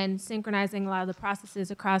technologies and synchronizing a lot of the processes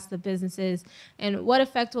across the businesses, and what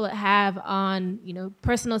effect will it have on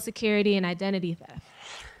personal security and identity theft?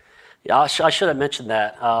 Yeah, I should have mentioned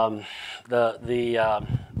that.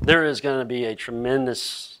 There is going to be a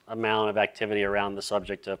tremendous amount of activity around the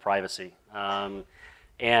subject of privacy.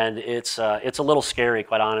 And it's a little scary,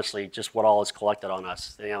 quite honestly, just what all is collected on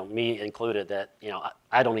us, me included, that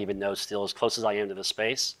I don't even know still, as close as I am to the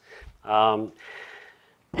space. And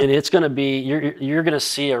it's going to be, you're going to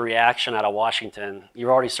see a reaction out of Washington.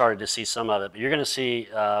 You've already started to see some of it, but you're going to see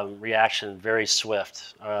reaction very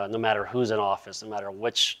swift, no matter who's in office, no matter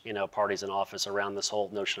which party's in office around this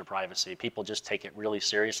whole notion of privacy. People just take it really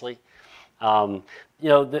seriously.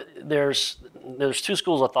 There's two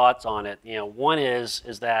schools of thoughts on it. One is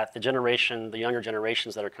that the younger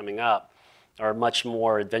generations that are coming up are much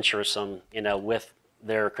more adventuresome, with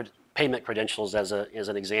their payment credentials as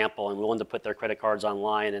an example, and willing to put their credit cards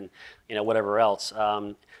online and whatever else.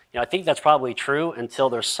 I think that's probably true until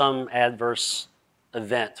there's some adverse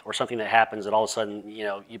event or something that happens that all of a sudden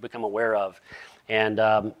you become aware of. And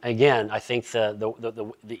again, I think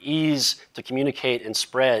the ease to communicate and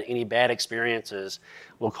spread any bad experiences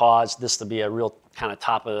will cause this to be a real kind of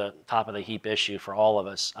top of the heap issue for all of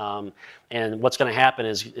us. And what's going to happen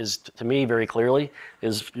is to me very clearly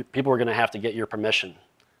is people are going to have to get your permission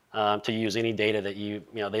to use any data that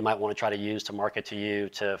they might want to try to use to market to you,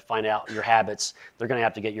 to find out your habits. They're going to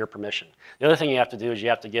have to get your permission. The other thing you have to do is you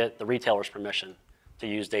have to get the retailer's permission to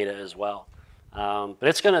use data as well. But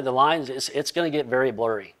it's going to get very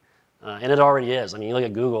blurry, and it already is. I mean, you look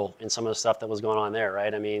at Google and some of the stuff that was going on there,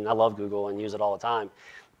 right? I mean, I love Google and use it all the time,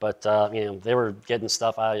 but they were getting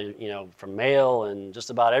stuff out, from mail and just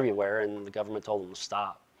about everywhere, and the government told them to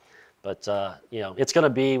stop. But it's going to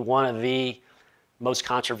be one of the most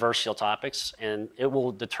controversial topics, and it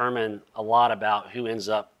will determine a lot about who ends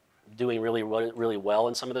up doing really, really well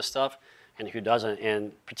in some of this stuff and who doesn't,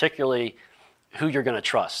 and particularly who you're going to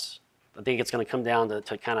trust. I think it's going to come down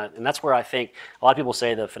to kind of, and that's where I think a lot of people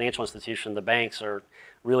say the financial institution, the banks are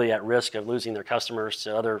really at risk of losing their customers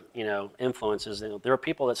to other, influences. There are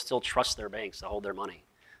people that still trust their banks to hold their money,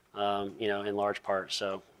 in large part.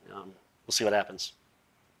 So we'll see what happens.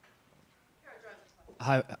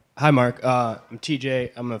 Hi, Mark. I'm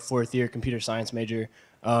TJ. I'm a fourth-year computer science major.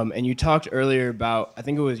 And you talked earlier about, I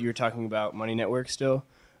think you were talking about Money Network still,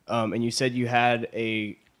 and you said you had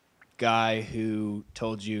a guy who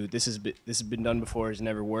told you this has been done before, has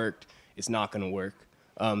never worked, it's not going to work.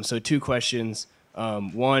 So two questions.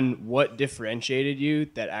 One, what differentiated you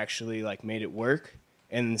that actually made it work?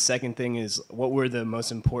 And the second thing is, what were the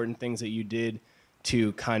most important things that you did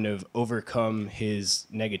to kind of overcome his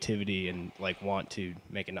negativity and want to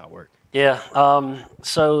make it not work? Yeah.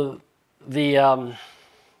 So the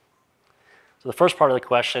first part of the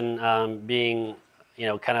question being,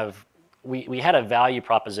 kind of, we had a value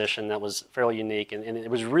proposition that was fairly unique, and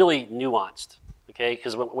it was really nuanced. Okay,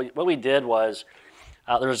 because what we did was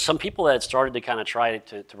there was some people that had started to kind of try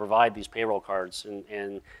to provide these payroll cards, and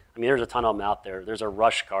I mean there's a ton of them out there. There's a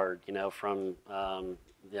Rush card, from I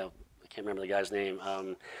can't remember the guy's name,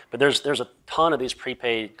 but there's a ton of these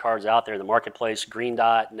prepaid cards out there in the marketplace. Green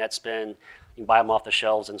Dot, NetSpend, you can buy them off the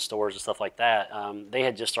shelves in stores and stuff like that. They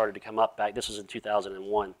had just started to come up back. This was in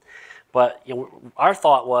 2001. But our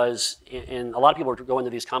thought was, and a lot of people were going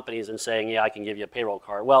to these companies and saying, yeah, I can give you a payroll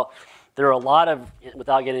card. Well, there are a lot of,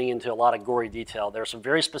 without getting into a lot of gory detail, there's some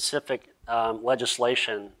very specific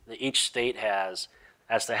legislation that each state has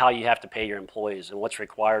as to how you have to pay your employees and what's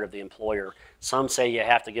required of the employer. Some say you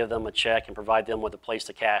have to give them a check and provide them with a place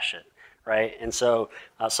to cash it, right? And so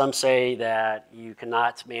some say that you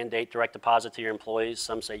cannot mandate direct deposit to your employees.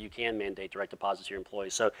 Some say you can mandate direct deposit to your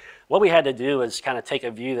employees. So what we had to do is kind of take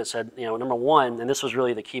a view that said, number one, and this was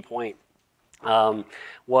really the key point,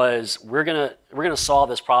 was we're gonna solve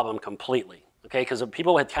this problem completely, okay? Because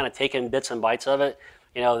people had kind of taken bits and bytes of it.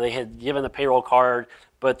 They had given the payroll card,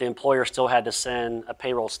 but the employer still had to send a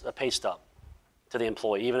pay stub to the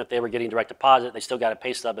employee. Even if they were getting direct deposit, they still got a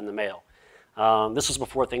pay stub in the mail. This was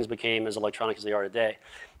before things became as electronic as they are today.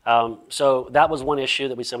 So that was one issue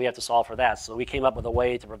that we said we have to solve for that. So we came up with a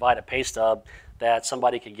way to provide a pay stub that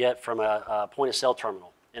somebody could get from a point of sale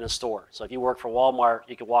terminal. in a store. So if you work for Walmart,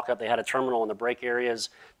 you could walk up. They had a terminal in the break areas,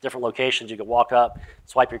 different locations. You could walk up,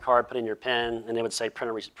 swipe your card, put in your PIN, and they would say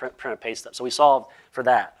print a pay stub. So we solved for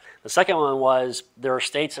that. The second one was there are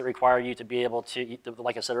states that require you to be able to,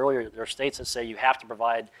 like I said earlier, there are states that say you have to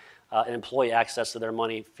provide an employee access to their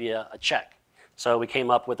money via a check. So we came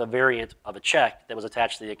up with a variant of a check that was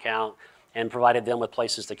attached to the account and provided them with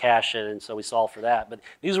places to cash it, and so we solved for that. But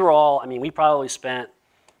these were all, I mean, we probably spent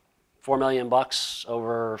 $4 million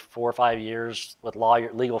over 4 or 5 years with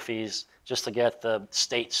legal fees just to get the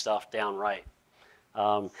state stuff down right.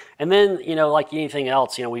 And then, you know, like anything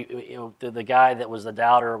else, you know, the guy that was the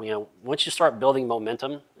doubter, you know, once you start building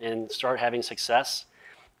momentum and start having success,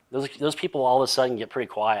 those people all of a sudden get pretty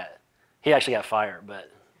quiet. He actually got fired, but.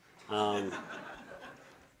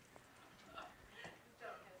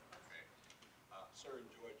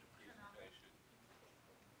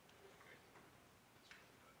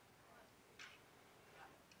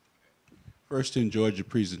 First, enjoyed your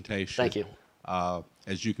presentation. Thank you.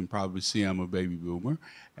 As you can probably see, I'm a baby boomer.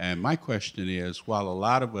 And my question is, while a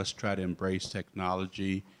lot of us try to embrace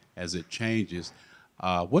technology as it changes,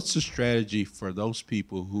 what's the strategy for those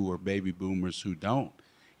people who are baby boomers who don't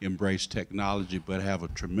embrace technology but have a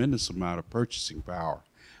tremendous amount of purchasing power?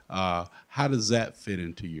 How does that fit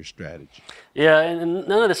into your strategy? Yeah, and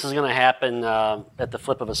none of this is going to happen at the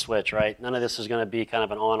flip of a switch, right? None of this is going to be kind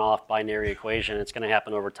of an on-off binary equation. It's going to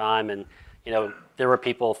happen over time. And you know, there were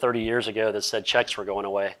people 30 years ago that said checks were going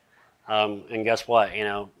away. And guess what? You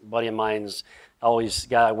know, a buddy of mine's always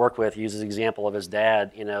guy I work with uses the example of his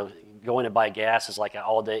dad. You know, going to buy gas is like an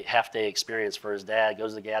all-day, half-day experience for his dad.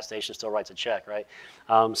 Goes to the gas station, still writes a check, right?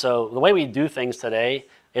 So the way we do things today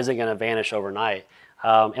isn't going to vanish overnight.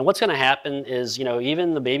 And what's going to happen is, you know,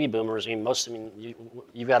 even the baby boomers. I mean,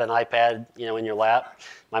 you've got an iPad, you know, in your lap.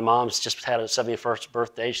 My mom's just had her 71st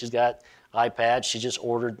birthday. She's got iPad. She just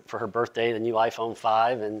ordered for her birthday the new iPhone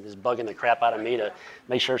 5 and is bugging the crap out of me to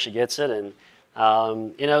make sure she gets it. And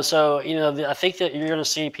you know, so you know, I think that you're going to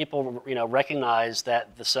see people, you know, recognize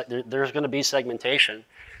that there's going to be segmentation.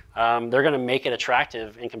 They're going to make it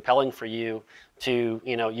attractive and compelling for you to,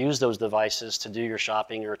 you know, use those devices to do your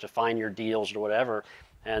shopping or to find your deals or whatever.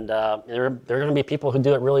 And there are going to be people who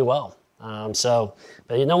do it really well.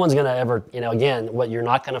 But no one's going to ever, you know, again, what you're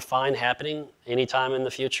not going to find happening anytime in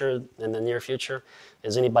the future, in the near future,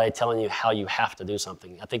 is anybody telling you how you have to do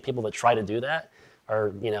something. I think people that try to do that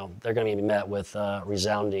are, you know, they're going to be met with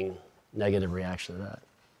resounding negative reaction to that.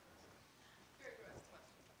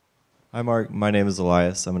 Hi, Mark. My name is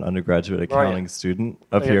Elias. I'm an undergraduate accounting student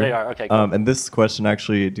up here. They are. Okay, cool. And this question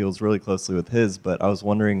actually deals really closely with his, but I was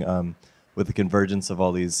wondering, with the convergence of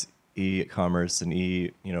all these e-commerce and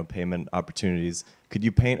payment opportunities, could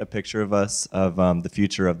you paint a picture of us of the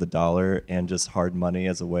future of the dollar and just hard money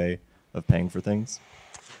as a way of paying for things?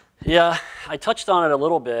 Yeah, I touched on it a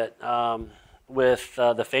little bit with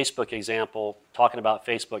the Facebook example, talking about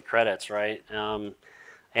Facebook credits, right?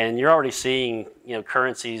 And you're already seeing, you know,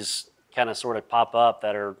 currencies kind of sort of pop up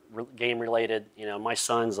that are game related. You know, my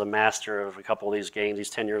son's a master of a couple of these games. He's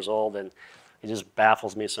 10 years old, and he just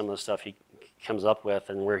baffles me some of the stuff he comes up with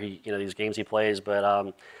and where he, you know, these games he plays.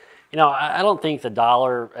 But you know, I don't think the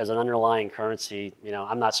dollar as an underlying currency, you know,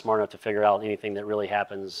 I'm not smart enough to figure out anything that really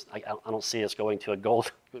happens. I don't see us going to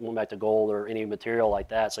going back to gold or any material like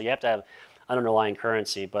that. So you have to have an underlying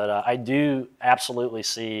currency. But I do absolutely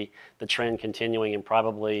see the trend continuing and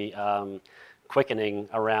probably quickening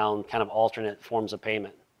around kind of alternate forms of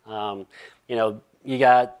payment. You know, you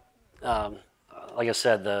got, like I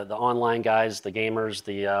said, the online guys, the gamers,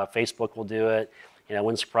 the Facebook will do it. You know, it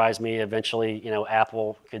wouldn't surprise me. Eventually, you know,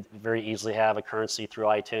 Apple could very easily have a currency through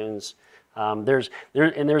iTunes. There's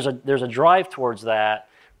a drive towards that,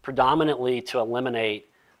 predominantly to eliminate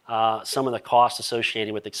some of the costs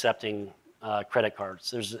associated with accepting credit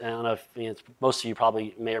cards. I don't know if, you know, most of you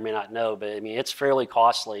probably may or may not know, but I mean, it's fairly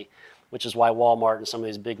costly, which is why Walmart and some of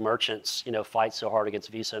these big merchants, you know, fight so hard against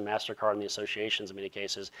Visa and MasterCard and the associations in many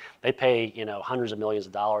cases. They pay, you know, hundreds of millions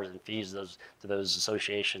of dollars in fees to those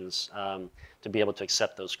associations to be able to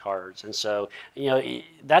accept those cards. And so, you know,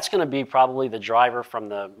 that's going to be probably the driver from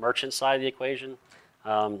the merchant side of the equation.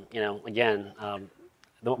 You know, again,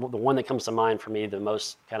 the one that comes to mind for me, the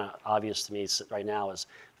most kind of obvious to me right now is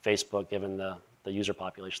Facebook, given the user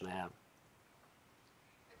population they have.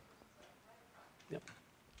 Yep.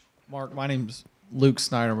 Mark, my name's Luke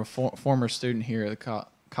Snyder. I'm a former student here at the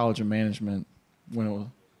College of Management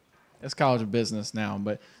it's College of Business now.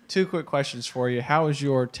 But 2 quick questions for you. How is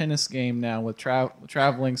your tennis game now with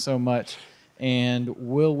traveling so much, and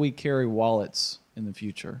will we carry wallets in the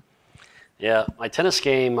future? Yeah, my tennis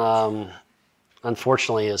game,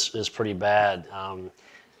 unfortunately, is pretty bad.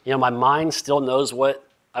 You know, my mind still knows what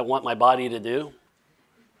I want my body to do,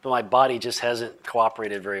 but my body just hasn't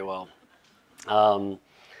cooperated very well.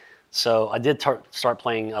 So I did start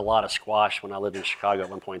playing a lot of squash when I lived in Chicago at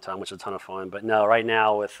one point in time, which was a ton of fun. But no, right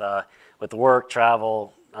now with work,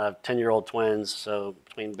 travel, 10-year-old twins, so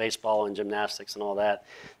between baseball and gymnastics and all that,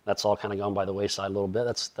 that's all kind of gone by the wayside a little bit.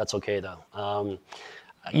 That's okay though.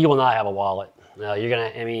 You will not have a wallet. No, you're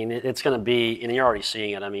gonna. I mean, it's gonna be, and you're already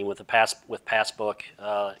seeing it. I mean, with Passbook,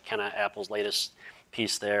 kind of Apple's latest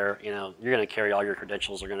piece there. You know, you're gonna carry all your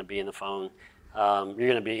credentials are gonna be in the phone.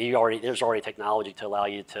 There's already technology to allow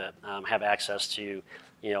you to have access to,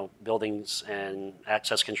 you know, buildings and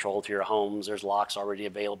access control to your homes. There's locks already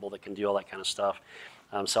available that can do all that kind of stuff.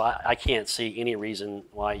 So I can't see any reason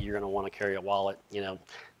why you're going to want to carry a wallet. You know,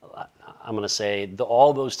 I'm going to say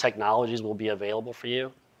all those technologies will be available for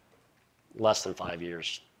you less than 5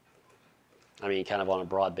 years. I mean, kind of on a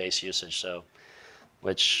broad-based usage. So,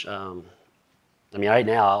 which I mean, right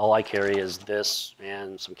now, all I carry is this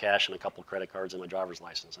and some cash and a couple of credit cards and my driver's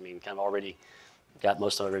license. I mean, kind of already got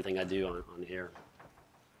most of everything I do on here.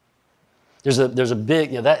 There's a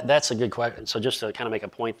big, you know, that's a good question. So just to kind of make a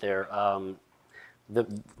point there,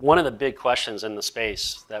 one of the big questions in the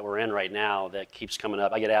space that we're in right now that keeps coming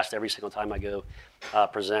up, I get asked every single time I go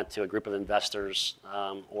present to a group of investors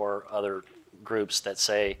or other groups that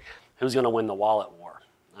say, who's going to win the wallet war?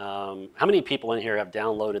 How many people in here have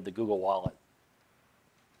downloaded the Google Wallet?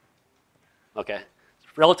 Okay,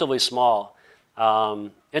 it's relatively small.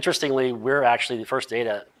 Interestingly, we're actually the first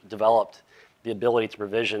data developed the ability to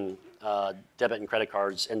provision debit and credit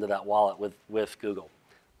cards into that wallet with Google.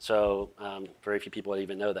 So very few people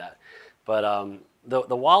even know that. But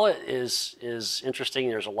the wallet is interesting.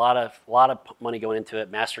 There's a lot of money going into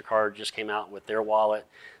it. MasterCard just came out with their wallet.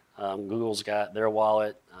 Google's got their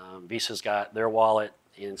wallet. Visa's got their wallet.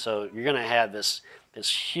 And so you're going to have this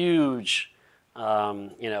huge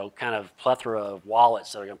you know, kind of plethora of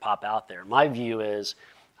wallets that are going to pop out there. My view is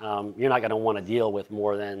you're not going to want to deal with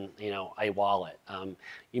more than, you know, a wallet.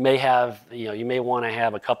 You may have, you know, you may want to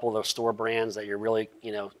have a couple of those store brands that you're really,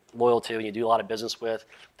 you know, loyal to and you do a lot of business with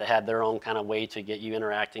that have their own kind of way to get you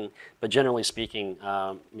interacting. But generally speaking,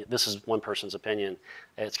 this is one person's opinion.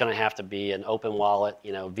 It's going to have to be an open wallet.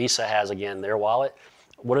 You know, Visa has, again, their wallet.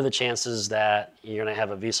 What are the chances that you're going to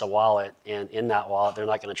have a Visa wallet and in that wallet they're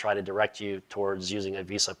not going to try to direct you towards using a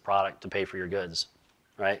Visa product to pay for your goods,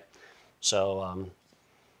 right? So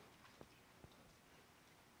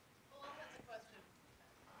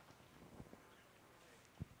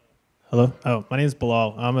Hello. Oh, my name is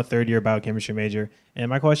Bilal. I'm a third-year biochemistry major, and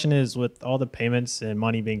my question is: with all the payments and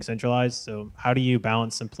money being centralized, so how do you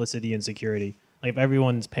balance simplicity and security? Like, if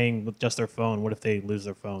everyone's paying with just their phone, what if they lose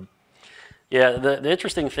their phone? yeah, the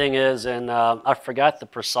interesting thing is, and I forgot the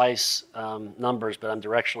precise numbers, but I'm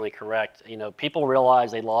directionally correct. You know, people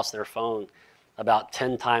realize they lost their phone about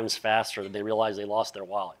 10 times faster than they realize they lost their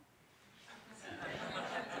wallet.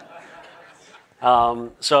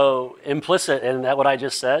 So implicit in that what I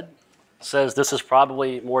just said says this is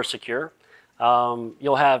probably more secure.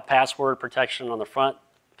 You'll have password protection on the front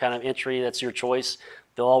kind of entry. That's your choice.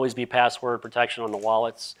 There'll always be password protection on the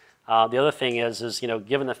wallets. The other thing is you know,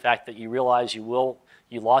 given the fact that you realize you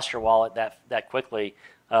lost your wallet that quickly,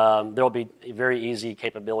 there'll be very easy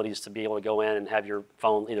capabilities to be able to go in and have your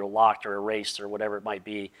phone either locked or erased or whatever it might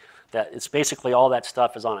be. That it's basically all that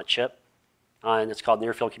stuff is on a chip, and it's called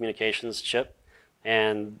near field communications chip.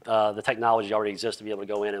 And the technology already exists to be able to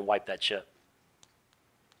go in and wipe that chip.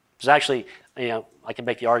 It's actually, you know, I can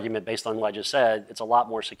make the argument based on what I just said, it's a lot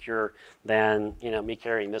more secure than, you know, me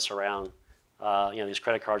carrying this around, you know, these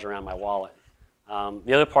credit cards around my wallet.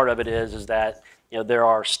 The other part of it is that, you know, there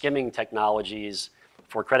are skimming technologies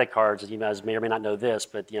for credit cards. You guys may or may not know this,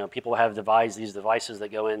 but, you know, people have devised these devices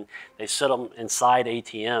that go in, they sit them inside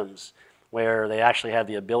ATMs where they actually have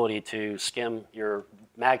the ability to skim your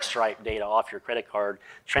magstripe data off your credit card,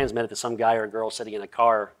 transmit it to some guy or girl sitting in a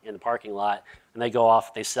car in the parking lot, and they go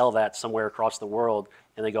off, they sell that somewhere across the world,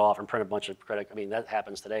 and they go off and print a bunch of credit. I mean, that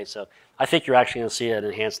happens today. So I think you're actually going to see an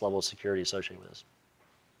enhanced level of security associated with this.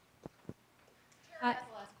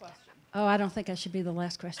 Oh, I don't think I should be the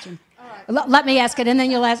last question. Right. Let me ask it, and then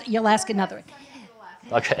you'll ask another.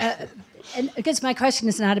 Okay. And because my question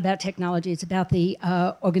is not about technology, it's about the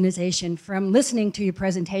organization. From listening to your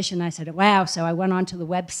presentation, I said, wow, so I went onto the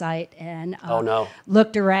website and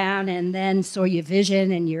looked around and then saw your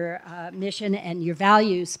vision and your mission and your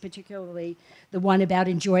values, particularly the one about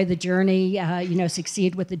enjoy the journey, you know,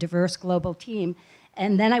 succeed with a diverse global team.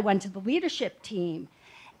 And then I went to the leadership team.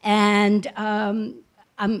 And I'm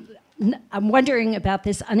wondering about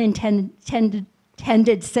this unintended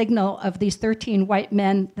unintended signal of these 13 white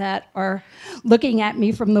men that are looking at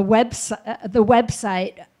me from the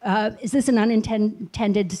website. Is this an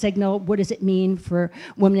unintended signal? What does it mean for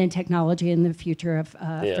women in technology in the future of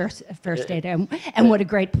First Data? And what a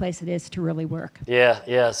great place it is to really work.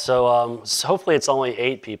 Yeah. So, so hopefully it's only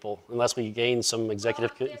 8 people, unless we gain some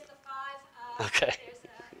executive. Well, there's the 5. Okay.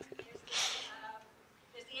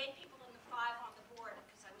 There's the 8 people and the 5 on the board.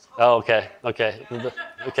 I was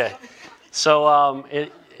Okay. So,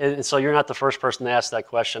 so you're not the first person to ask that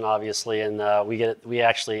question, obviously, and I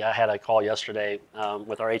had a call yesterday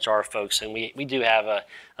with our HR folks, and we do have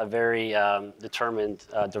a very determined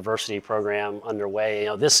diversity program underway.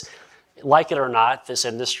 This, like it or not, this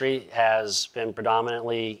industry has been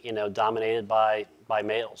predominantly, dominated by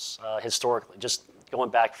males historically, just going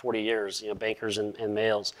back 40 years, bankers and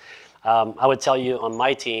males. I would tell you on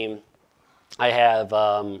my team, I have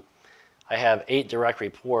 8 direct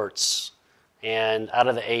reports, and out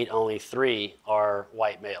of the 8, only 3 are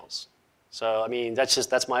white males. So, I mean,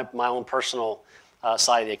 that's my own personal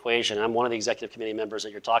side of the equation. I'm one of the executive committee members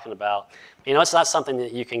that you're talking about. It's not something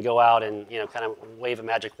that you can go out and, kind of wave a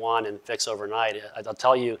magic wand and fix overnight. I'll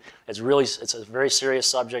tell you, it's a very serious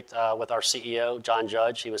subject with our CEO, John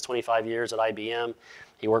Judge. He was 25 years at IBM.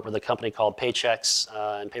 He worked with a company called Paychex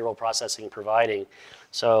and Payroll Processing and Providing.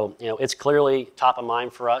 So, it's clearly top of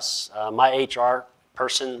mind for us. My HR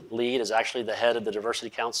person lead is actually the head of the Diversity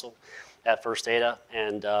Council at First Data,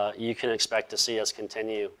 and you can expect to see us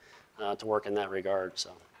continue to work in that regard. So.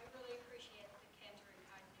 I really appreciate the candor and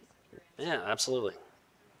kindness of your answer. Yeah, absolutely.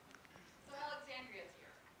 So Alexandria's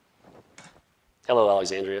here. Hello,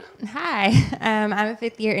 Alexandria. Hi, I'm a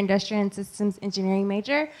 5th-year industrial and systems engineering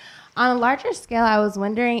major. On a larger scale, I was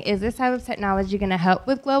wondering, is this type of technology going to help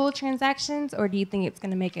with global transactions, or do you think it's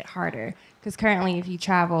going to make it harder? Because currently, if you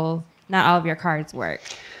travel, not all of your cards work.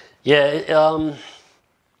 Yeah,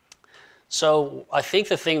 so I think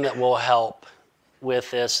the thing that will help with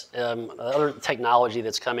this, other technology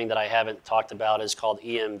that's coming that I haven't talked about is called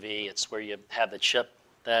EMV. It's where you have the chip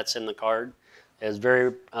that's in the card. It's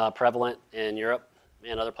very prevalent in Europe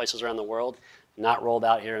and other places around the world. Not rolled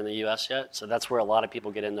out here in the U.S. yet, so that's where a lot of people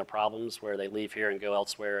get in their problems, where they leave here and go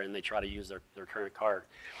elsewhere and they try to use their current card.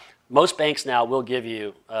 Most banks now will give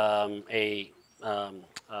you a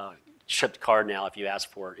chipped card now if you ask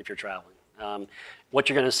for it, if you're traveling. What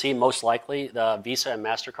you're going to see most likely, the Visa and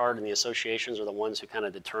MasterCard and the associations are the ones who kind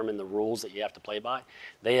of determine the rules that you have to play by.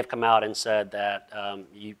 They have come out and said that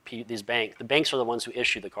the banks are the ones who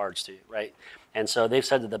issue the cards to you, right? And so they've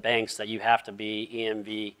said to the banks that you have to be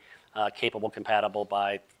EMV capable, compatible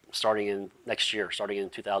by starting in next year, starting in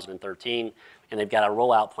 2013. And they've got a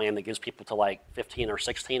rollout plan that gives people to like 15 or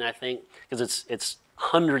 16, I think, because it's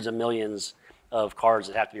hundreds of millions of cards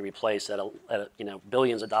that have to be replaced at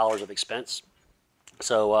billions of dollars of expense.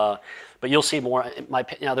 So, but you'll see more.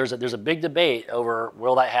 There's a big debate over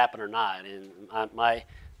will that happen or not. And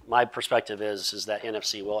my perspective is that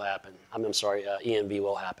NFC will happen. I'm sorry, EMV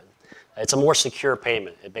will happen. It's a more secure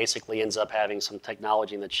payment. It basically ends up having some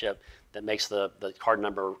technology in the chip that makes the card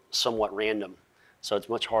number somewhat random. So it's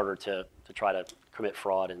much harder to try to commit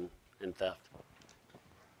fraud and theft.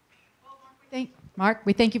 Well, Mark,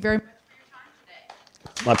 we thank you very much for your time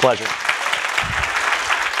today. My pleasure.